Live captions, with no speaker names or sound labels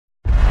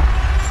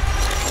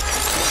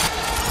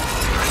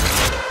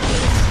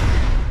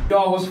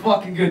Yo, what's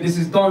fucking good? This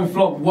is Don't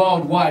Flop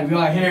Worldwide. We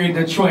are here in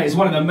Detroit. It's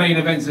one of the main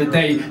events of the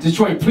day.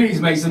 Detroit,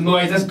 please make some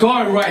noise. Let's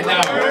go right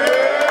now.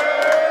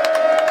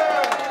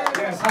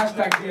 Yes,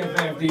 hashtag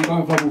DFAFD.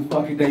 Don't Flop all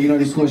fucking day. You know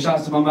the score.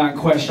 Shouts to my man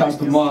Quest. Shouts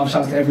to Marv.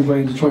 Shouts to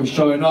everybody in Detroit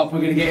showing up. We're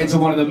going to get into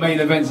one of the main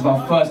events of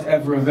our first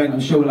ever event. I'm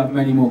sure we'll have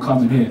many more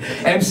coming here.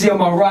 MC on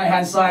my right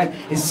hand side,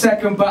 his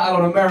second battle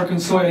on American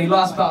soil. He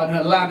last battled in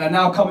Atlanta.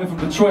 Now coming from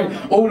Detroit,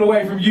 all the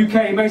way from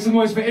UK. Make some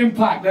noise for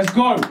Impact. Let's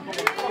go.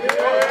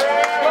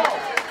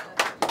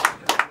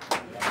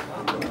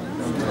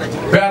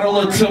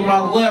 Battler to my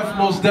left,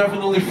 most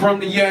definitely from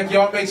the Yak.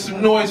 Y'all make some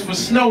noise for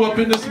SNO up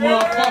in this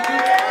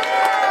motherfucker.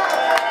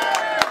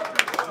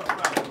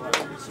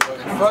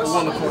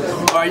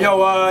 Alright,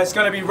 yo, it's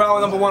gonna be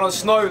round number 1 on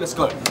SNO. Let's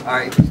go.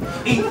 Alright.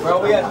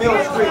 Bro, we at Mill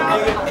Street,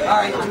 nigga.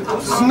 Alright.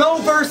 SNO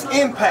vs.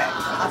 Impact.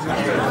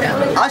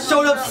 I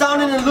showed up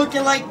sounding and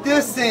looking like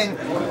this, and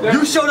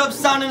you showed up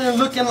sounding and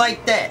looking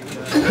like that.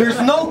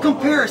 There's no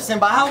comparison,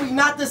 but how we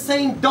not the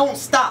same, don't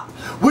stop.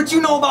 What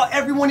you know about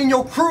everyone in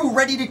your crew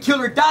ready to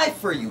kill or die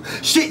for you?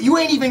 Shit, you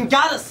ain't even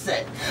got a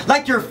set.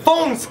 Like your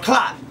phone's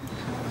clocked.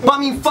 But I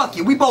mean, fuck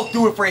it, we both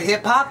do it for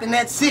hip-hop, and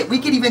that's it. We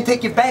could even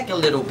take it back a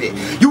little bit.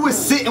 You was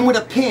sitting with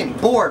a pen,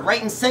 bored,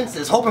 writing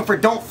sentences, hoping for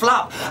don't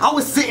flop. I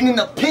was sitting in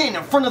the pen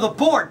in front of the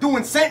board,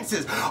 doing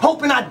sentences,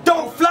 hoping I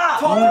don't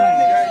flop.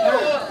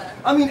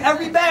 I mean,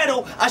 every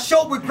battle, I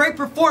show up with great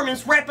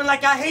performance, rapping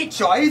like I hate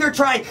y'all. I either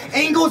try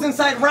angles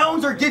inside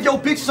rounds or give your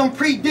bitch some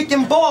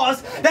pre-dickin'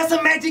 balls. That's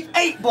a magic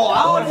 8-ball.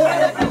 I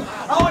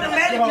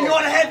automatically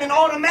ought to have an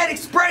automatic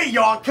spray,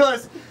 y'all,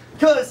 cause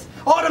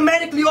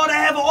automatically ought to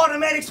have an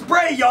automatic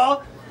spray,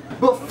 y'all.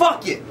 But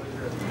fuck it.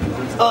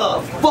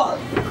 Fuck.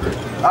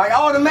 Alright, I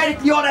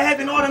automatically ought to have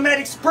an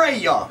automatic spray,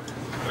 y'all.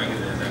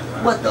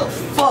 What the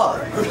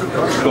fuck?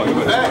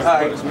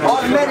 Alright,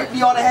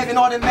 automatically ought to have an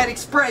automatic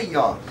spray,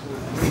 y'all.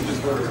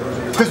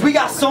 Cause we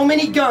got so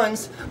many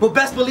guns, but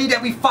best believe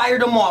that we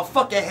fired them all.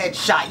 Fuck a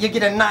headshot, you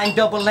get a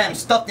 9mm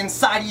stuffed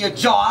inside of your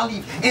jaw. I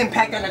leave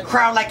impact on the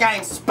crowd like I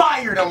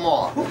inspired them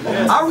all.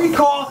 I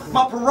recall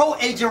my parole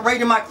agent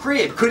raided my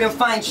crib, couldn't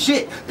find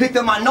shit. Picked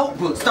up my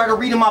notebook, started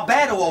reading my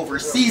battle over,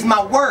 seized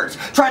my words,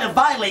 tried to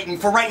violate me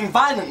for writing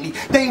violently.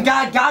 Thank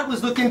God God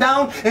was looking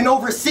down and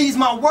oversees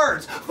my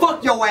words.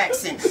 Fuck your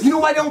accent. You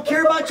know I don't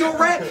care about your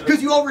rap?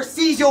 Cause you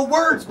oversees your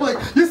words, but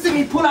you see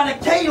me pull out a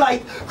K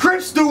like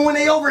Crips do when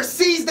they overseas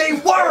they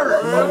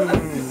words.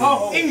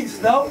 Oh, ease,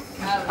 no?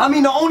 I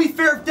mean, the only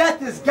fear of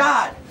death is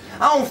God.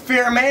 I don't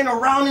fear a man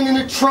around and in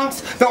the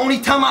trunks the only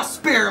time I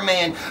spare a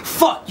man.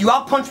 Fuck you,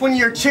 I'll punch one of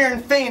your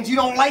cheering fans. You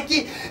don't like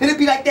it? It'll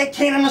be like that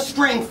can on a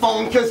string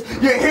phone, cause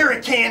you hear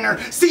a can or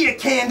see a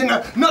can then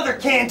another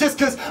can just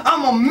cause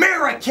I'm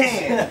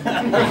American.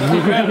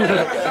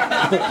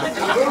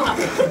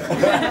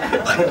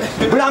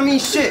 But I mean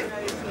shit.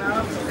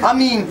 I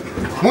mean,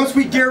 once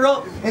we gear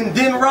up and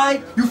then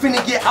ride, you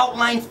finna get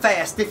outlined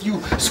fast. If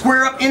you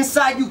square up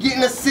inside, you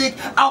getting a sick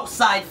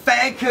outside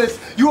fag. Cause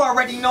you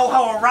already know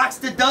how a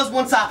rockster does.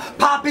 Once I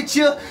pop at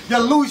you, you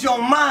lose your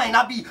mind.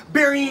 I be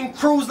burying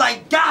crews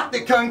like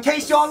Gothica. In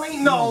case y'all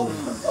ain't know,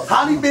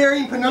 Holly Berry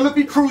and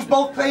Penelope Cruz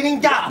both played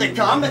in Gothica.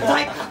 I'm the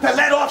type to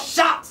let off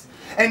shots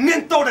and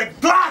then throw the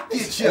Glock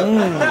at you.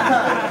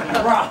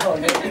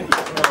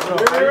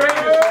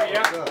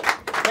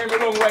 Came a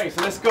long way,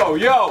 so let's go.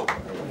 Yo!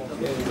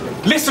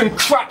 Listen,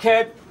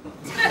 crackhead.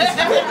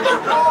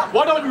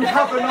 Why don't you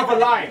have another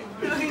line?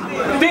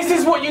 This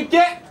is what you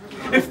get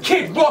if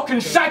Kid Rock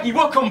and Shaggy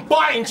were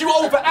combined. You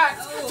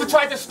overact to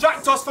try to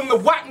distract us from the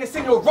whackness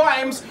in your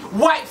rhymes.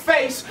 White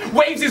face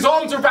waves his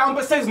arms around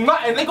but says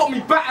nothing. They got me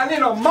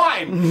battling on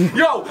mine.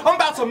 Yo, I'm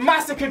about to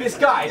massacre this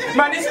guy.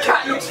 Man, this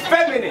cat looks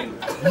feminine.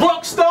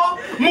 Rockstar?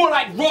 More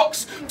like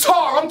rocks.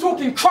 Tar, I'm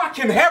talking crack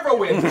and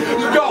heroin.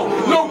 Yo,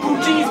 local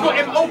G's got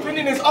him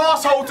opening his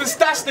arsehole to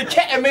stash the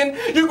ketamine.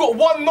 You got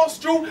one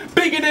nostril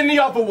bigger than the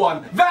other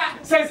one. That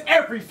says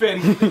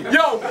everything.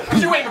 Yo,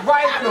 you ain't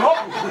rhyming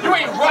hot. You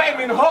ain't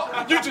rhyming hot.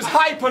 You just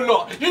hype a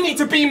lot. You need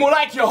to be more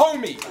like your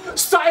homie.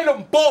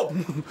 Silent Bob.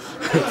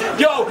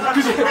 Yo,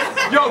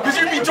 cause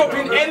you be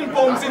dropping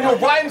N-bombs in your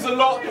rhymes a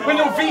lot when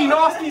your V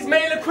Nasty's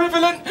male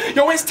equivalent.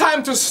 Yo, it's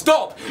time to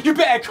stop. You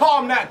better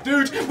calm that,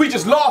 dude. We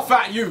just laugh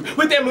at you.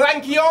 With them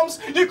lanky arms,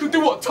 you could do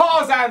what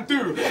Tarzan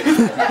do.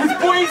 His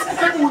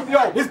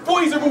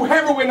boys are all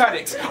heroin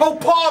addicts. Oh,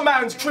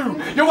 Parman's crew.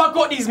 Yo, I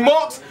got these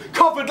marks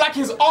covered like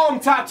his arm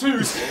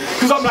tattoos.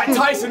 Cause I'm like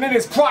Tyson in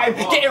his prime,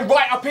 getting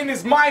right up in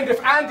his mind.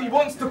 If Andy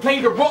wants to play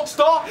the rock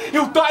star,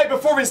 he'll die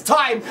before his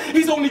time.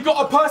 He's only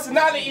got a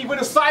personality with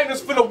a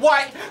sinus full of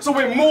white, so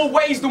in more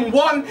ways than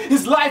one,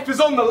 his life is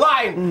on the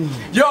line.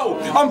 Yo,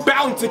 I'm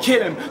bound to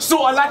kill him,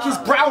 sorta like his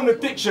brown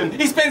addiction.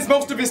 He spends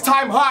most of his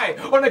time high,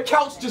 on the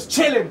couch just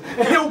chilling.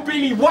 A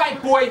hillbilly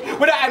white boy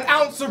without an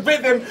ounce of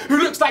rhythm, who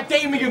looks like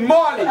Damian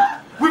Marley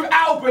with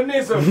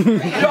albinism.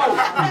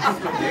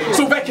 Yo,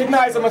 so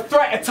recognize I'm a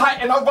threat, a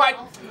titan. I write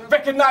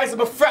recognize I'm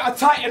a threat, I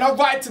tighten, I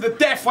ride to the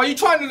death. Why you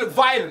trying to look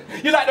violent?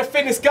 You're like the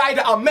thinnest guy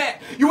that I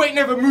met. You ain't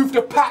never moved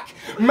a pack.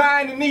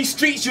 Man, in these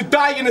streets you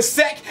die in a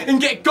sec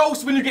and get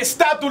ghost when you get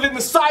stabbed all in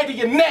the side of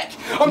your neck.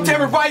 I'm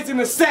terrorizing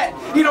the set.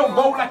 He don't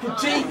roll like a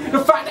G. The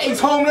fact that he's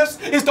homeless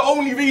is the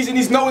only reason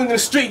he's known in the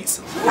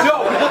streets.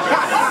 Yo.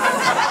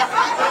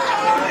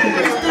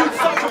 This dude's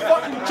such a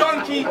fucking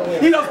junkie.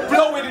 He loves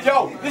blowing.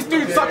 Yo, this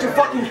dude's such a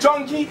fucking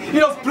junkie.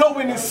 He loves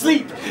blowing in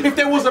sleep. If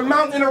there was a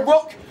mountain of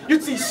rock,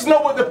 you'd see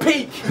snow at the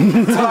peak.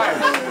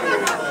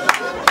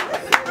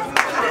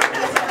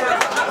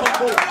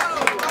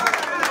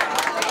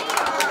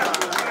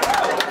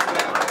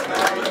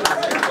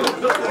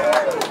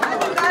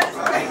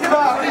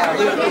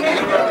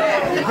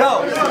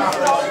 Yo,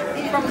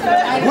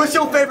 what's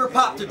your favorite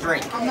pop to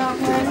drink?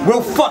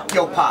 Well, fuck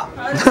your pop.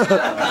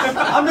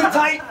 I'm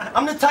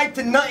the type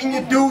to nothing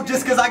to do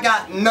just cause I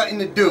got nothing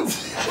to do.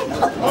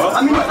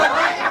 I mean,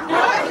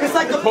 it's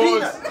like a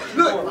peanut.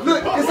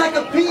 Look, it's like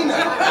a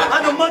peanut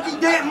on a monkey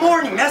damn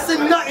morning. That's a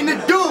nothing to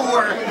do,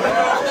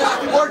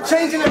 or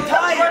changing a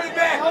tire. Run it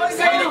back.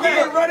 Say it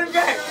again. Run it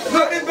back.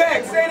 Run it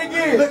back. Say it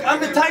again. Look, I'm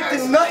the type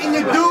to nothing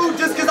to do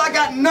just cause I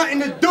got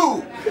nothing to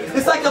do.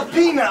 It's like a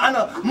peanut on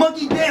a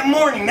monkey damn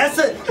morning. That's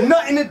a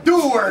nothing to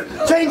do, or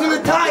changing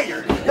a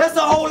tire. That's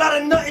a whole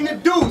lot of nothing to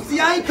do. See,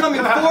 I ain't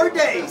coming 4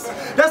 days.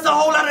 That's a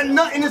whole lot of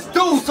nothing to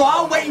do. So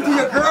I'll wait until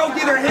your girl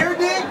get her hair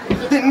did,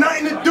 then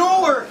nothing to do,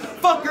 or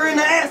fuck her in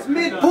the ass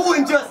mid-poo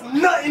and just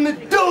nothing to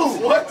do.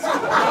 What?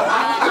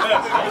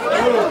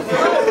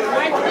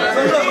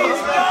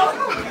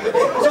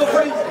 So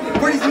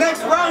for these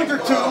next round or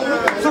two,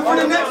 so for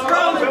the next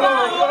round or two,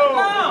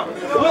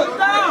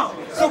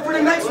 so for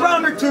the next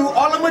round or two,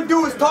 all I'm gonna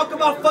do is talk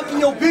about fucking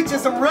your bitch in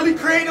some really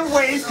creative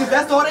ways, cause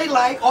that's all they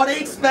like, all they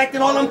expect,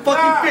 and all I'm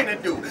fucking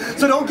finna do.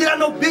 So don't get on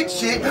no bitch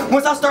shit.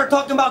 Once I start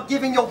talking about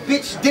giving your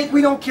bitch dick,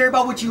 we don't care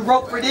about what you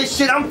wrote for this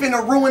shit. I'm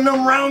finna ruin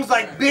them rounds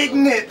like big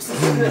nips.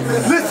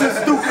 Listen,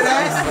 stupid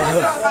ass.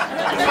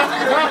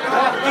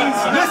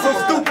 Listen,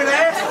 stupid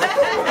ass.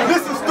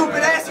 Listen,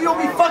 stupid ass. You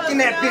don't be fucking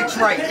that bitch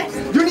right.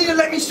 You need to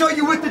let me show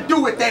you what to do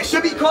with that.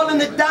 Should be calling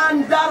the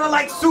Don Dada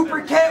like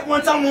Super Cat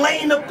once I'm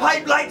laying the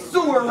pipe like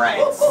sewer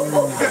rats.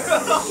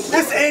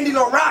 This Andy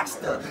the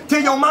Rockster.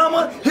 Tell your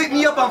mama, hit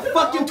me up on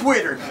fucking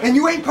Twitter. And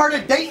you ain't part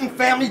of dating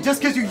family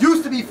just cause you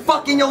used to be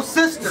fucking your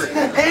sister.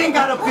 Ain't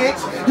got a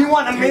bitch. You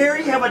wanna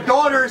marry, have a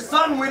daughter or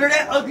son with her.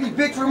 That ugly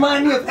bitch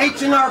remind me of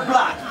H&R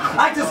Block.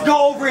 I just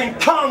go over and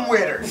come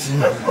with her.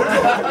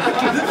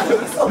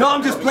 No,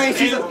 I'm just playing.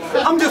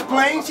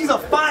 She's a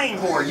fine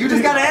whore. You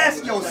just gotta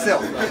ask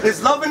yourself,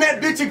 is loving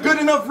that bitch a good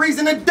enough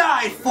reason to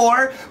die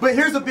for? But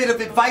here's a bit of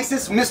advice.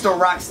 It's Mr.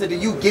 Rockster. Do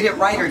you get it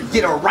right or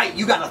get it right?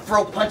 You gotta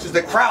throw punches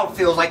the crowd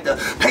feels like the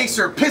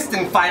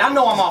Pacer-Piston fight. I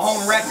know I'm a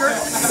home wrecker,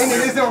 and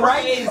it isn't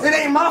right. It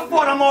ain't my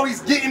fault I'm always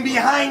getting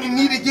behind and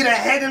need to get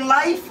ahead in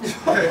life.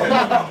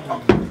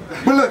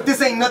 But look,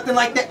 this ain't nothing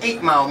like the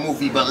 8 Mile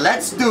movie, but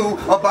let's do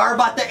a bar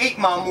about the 8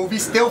 Mile movie,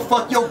 still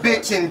fuck your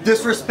bitch and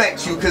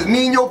disrespect you, cause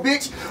me and your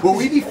bitch, well,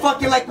 we be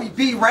fucking like we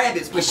be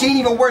rabbits, but she ain't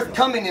even worth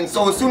coming in,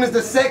 so as soon as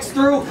the sex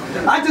through,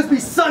 I just be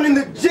sunning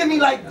the Jimmy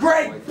like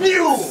Greg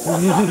Buell.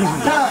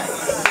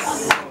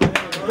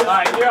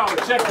 Alright, yo,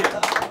 check it.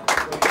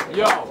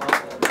 Yo.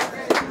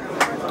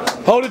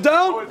 Hold it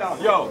down. Hold it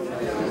down. Yo.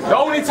 The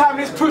only time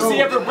this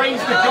pussy ever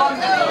raised the gun.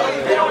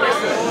 Yo,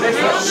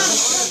 listen.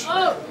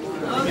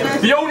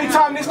 The only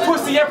time this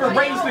pussy ever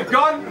raised the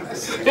gun,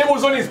 it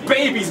was on his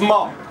baby's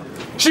mum.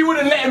 She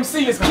wouldn't let him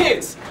see his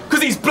kids,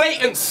 cause he's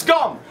blatant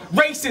scum,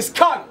 racist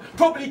cunt.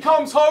 Probably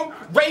comes home,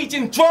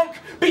 raging drunk,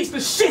 beats the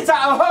shit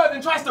out of her,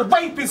 then tries to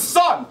rape his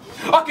son.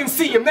 I can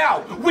see him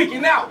now,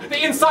 wigging out,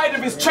 the inside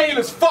of his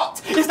trailer's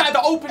fucked. It's like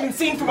the opening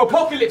scene from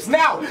Apocalypse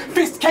Now.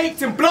 Fist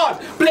caked in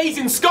blood,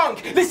 blazing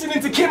skunk,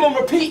 listening to Kim on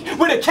repeat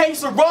with a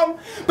case of rum.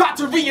 Back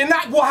to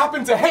reenact what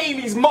happened to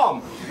Haley's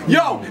mum.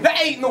 Yo, that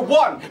ain't the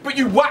one, but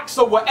you wax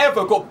or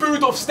whatever. Got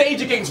booed off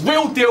stage against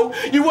Real Deal.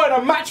 You weren't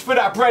a match for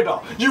that brother.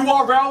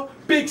 URL,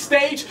 big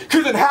stage,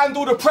 couldn't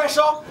handle the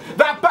pressure.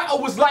 That battle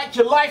was like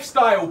your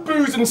lifestyle,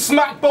 booze and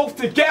smack both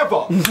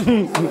together.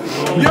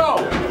 Yo,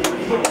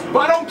 but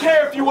I don't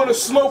care if you want to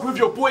smoke with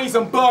your boys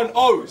and burn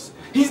O's.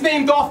 He's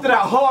named after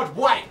that hard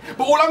white,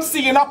 but all I'm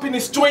seeing up in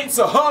his joints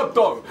are herb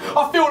though.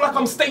 I feel like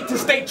I'm state to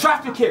state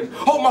trafficking.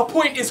 Hope my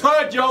point is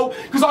heard, yo,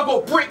 cause I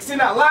got bricks in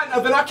Atlanta,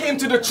 then I came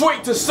to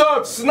Detroit to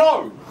serve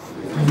snow.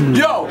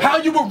 Yo, how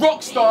you a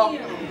rock star?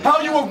 How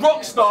you a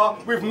rock star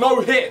with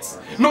no hits?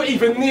 Not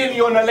even nearly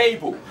on a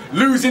label.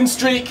 Losing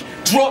streak,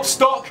 drop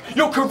stock,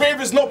 your career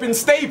has not been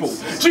stable.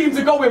 Dreams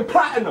are going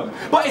platinum,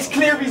 but it's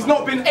clear he's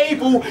not been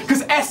able,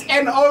 cause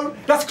SNO,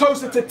 that's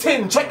closer to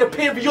 10. Check the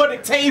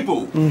periodic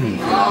table.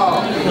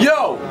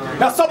 Yo,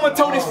 now someone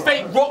tell this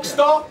fake rock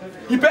star,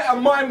 he better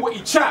mind what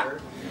he chat.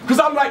 Cause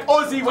I'm like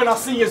Ozzy when I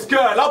see his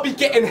girl, I'll be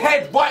getting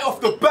head right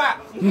off the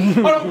bat. I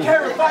don't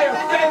care if I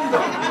offend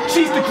her,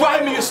 she's the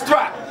grimiest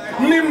strap.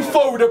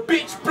 Nympho, the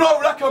bitch blow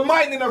like a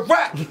mine in a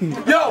rack.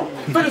 Yo,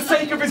 for the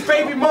sake of his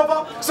baby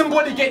mother,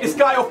 somebody get this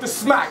guy off the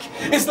smack.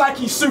 It's like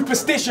he's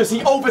superstitious,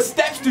 he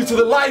oversteps due to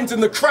the lines in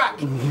the crack.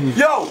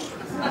 Yo,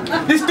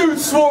 This dude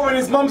swore in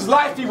his mum's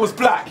life he was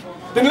black.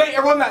 Then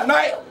later on that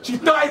night, she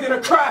died in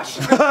a crash.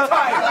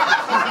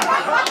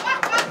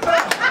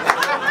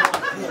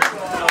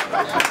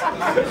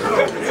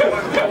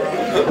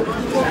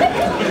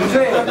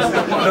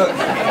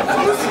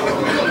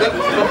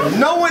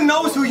 No one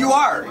knows who you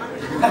are.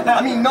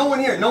 I mean, no one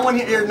here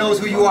knows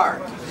who you are.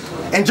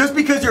 And just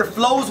because your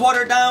flow's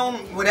watered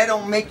down, well, that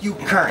don't make you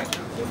current.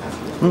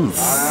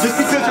 Just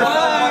because your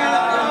flow's watered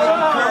down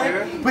don't make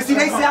you current. But see,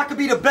 they say I could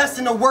be the best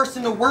and the worst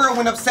in the world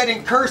when upset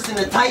and cursing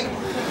the type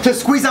to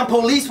squeeze on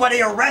police while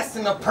they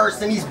arresting a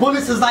person. These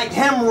bullets is like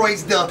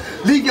hemorrhoids to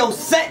leave your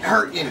set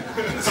hurting.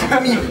 I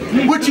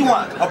mean, what you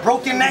want? A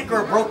broken neck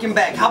or a broken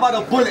back? How about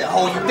a bullet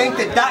hole? You think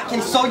the doc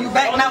can sew you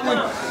back?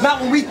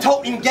 Not when we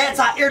toting gats.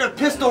 I air the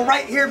pistol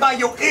right here by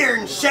your ear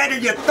and shatter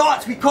your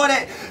thoughts. We call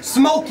that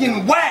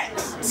smoking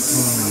wax.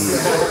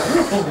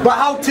 But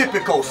how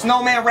typical?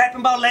 Snowman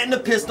rapping about letting the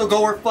pistol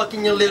go or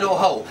fucking your little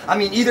hoe. I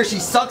mean, either she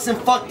sucks and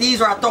fuck these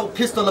or I throw a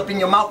pistol up in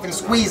your mouth and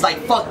squeeze like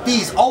fuck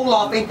these.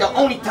 Olaf ain't the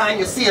only time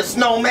you see a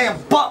snowman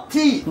buck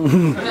teeth.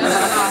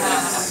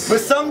 But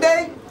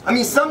someday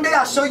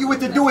I'll show you what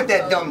to do with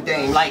that dumb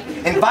dame. Like,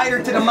 invite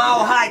her to the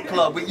Mile High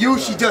Club. With you,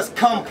 she just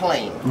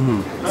complain.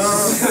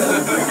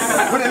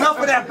 But enough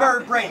of that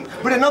bird brain.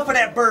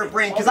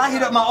 Because I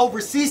hit up my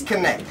overseas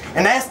connect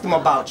and asked them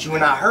about you,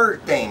 and I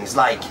heard things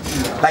like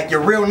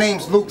your real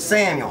name's Luke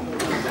Samuel.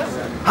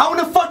 How in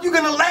the fuck you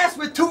gonna last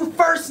with 2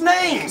 first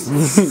names?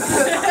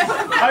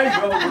 I ain't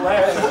gonna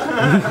last.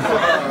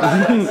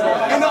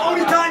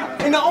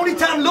 And the only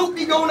time Luke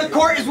be going to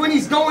court is when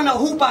he's going to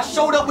hoop. I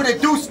showed up with a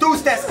deuce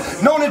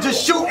that's known to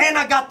just shoot, and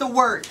I got the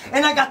word.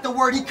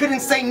 He couldn't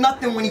say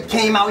nothing when he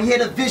came out. He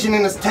had a vision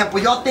in his temple.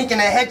 Y'all thinking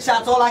that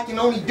headshots all I can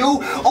only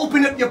do?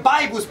 Open up your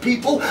Bibles,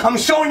 people. I'm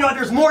showing y'all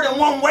there's more than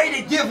one way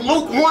to give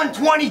Luke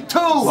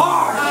 1:22.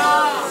 Bars.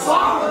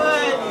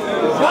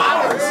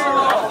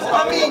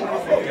 I mean,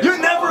 you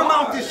never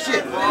amount to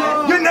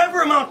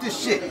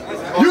shit.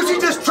 You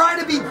should just try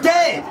to be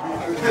dead.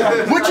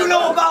 What you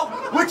know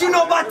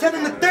about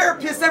telling the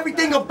therapist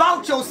everything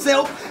about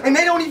yourself and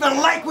they don't even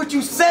like what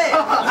you said?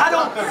 I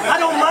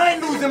don't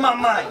mind losing my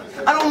mind.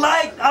 I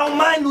don't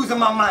mind losing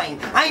my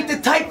mind. I ain't the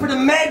type for the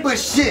mad but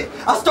shit.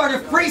 I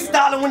started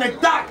freestyling when the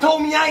doc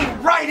told me I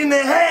ain't right in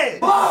the head.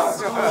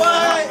 Bars.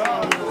 What?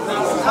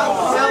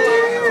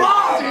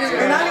 Bars.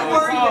 And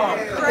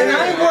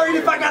I ain't worried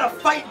if I gotta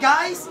fight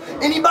guys.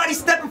 Anybody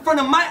step in front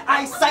of my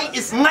eyesight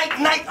is night,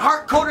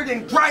 hard-coded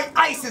and dry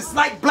ice. It's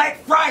like Black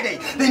Friday.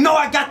 They know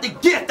I got the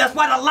gift, that's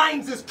why the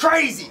lines is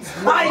crazy.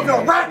 I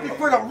even rap it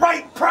for the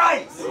right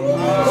price.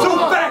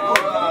 Shoot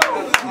backward.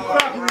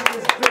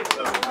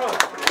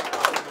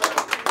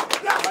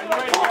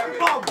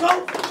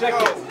 Check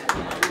it.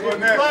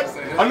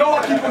 I know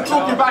I keep on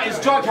talking about his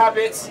drug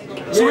habits,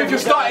 so if you're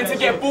starting to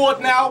get bored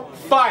now,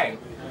 fine.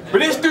 But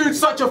this dude's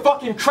such a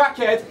fucking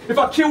crackhead, if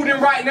I killed him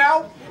right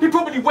now, he'd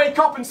probably wake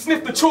up and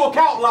sniff the chalk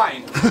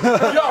outline.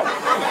 Yo.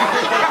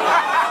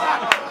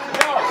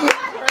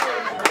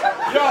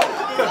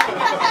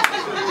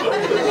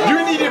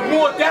 You needed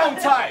more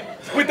downtime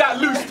with that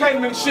loose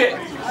penman shit.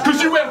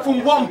 Cause you went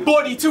from one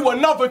body to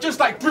another just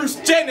like Bruce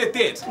Jenner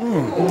did.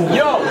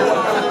 Yo.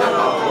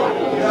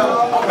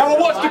 Now I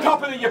watched a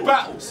couple of your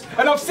battles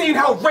and I've seen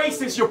how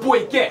racist your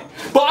boy get.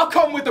 But I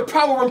come with the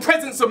power and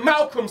presence of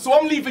Malcolm, so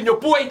I'm leaving your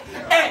boy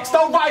X.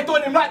 I'll ride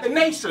on him like the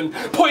nation.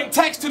 Point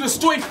text to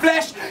destroy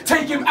flesh,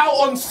 take him out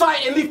on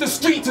sight and leave the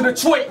street to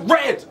Detroit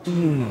red.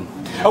 And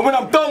when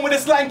I'm done with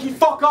this lanky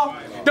fucker,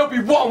 there'll be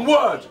one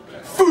word.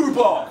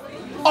 Fubar.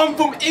 I'm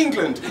from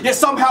England, yet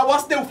somehow I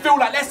still feel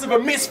like less of a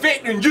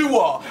misfit than you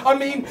are. I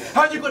mean,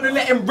 how you gonna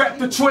let him rep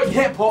Detroit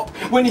hip-hop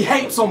when he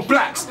hates on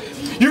blacks?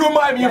 You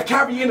remind me of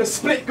carrying a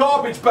split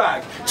garbage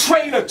bag.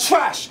 Trailer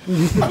trash.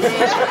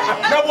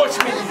 Now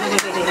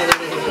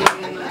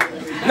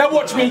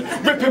watch me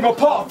rip him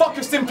apart. Fuck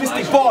your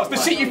simplistic bars. The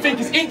shit you think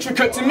is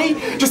intricate to me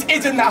just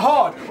isn't that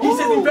hard. He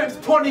said he reps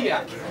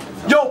Pontiac.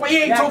 Yo, but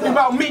he ain't talking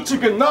about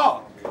Michigan, nah.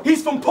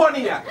 He's from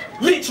Pontiac.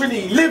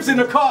 Literally lives in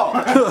a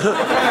car.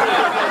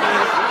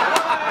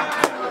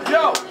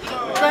 Yo,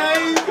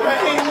 bang,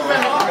 bang,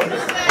 bang.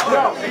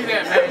 Yo,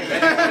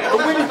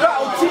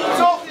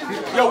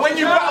 and when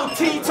you battle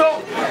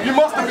T-Top, you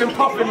must have been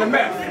puffing the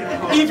meth.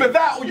 Either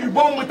that or you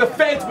won with the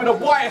feds with a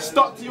wire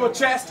stuck to your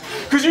chest,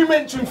 because you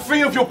mentioned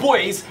 3 of your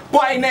boys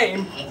by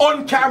name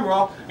on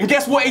camera, and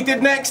guess what he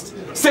did next?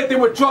 Said they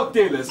were drug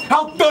dealers.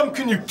 How dumb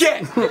can you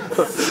get?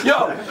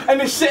 Yo,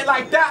 and it's shit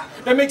like that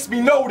makes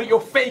me know that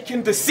you're fake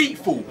and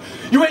deceitful.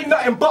 You ain't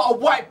nothing but a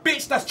white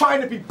bitch that's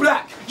trying to be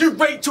black. You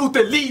Rachel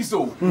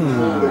DeLiesel.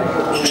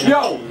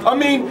 Yo, I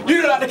mean,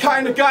 you look like the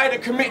kind of guy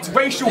that commits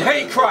racial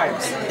hate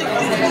crimes.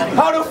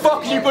 How the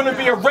fuck are you gonna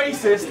be a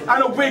racist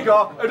and a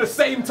wigger at the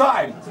same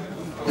time?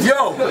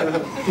 Yo,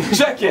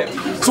 check it.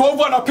 So I'll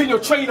run up in your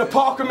trailer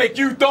park and make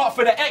you dart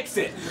for the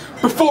exit.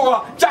 Before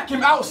I jack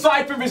him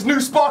outside for his new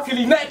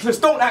sparkly necklace.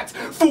 Don't act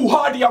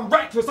foolhardy, I'm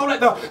reckless. I'll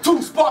let the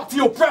tool spark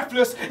till you're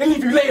breathless and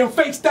leave you laying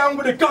face down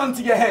with a gun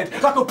to your head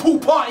like a pool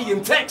party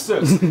in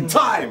Texas.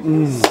 Time.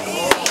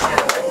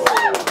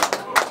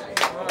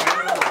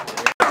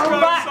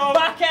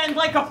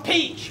 like a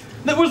peach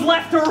that was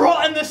left to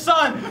rot in the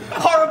sun.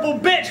 Horrible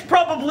bitch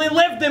probably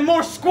lived in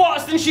more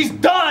squats than she's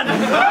done.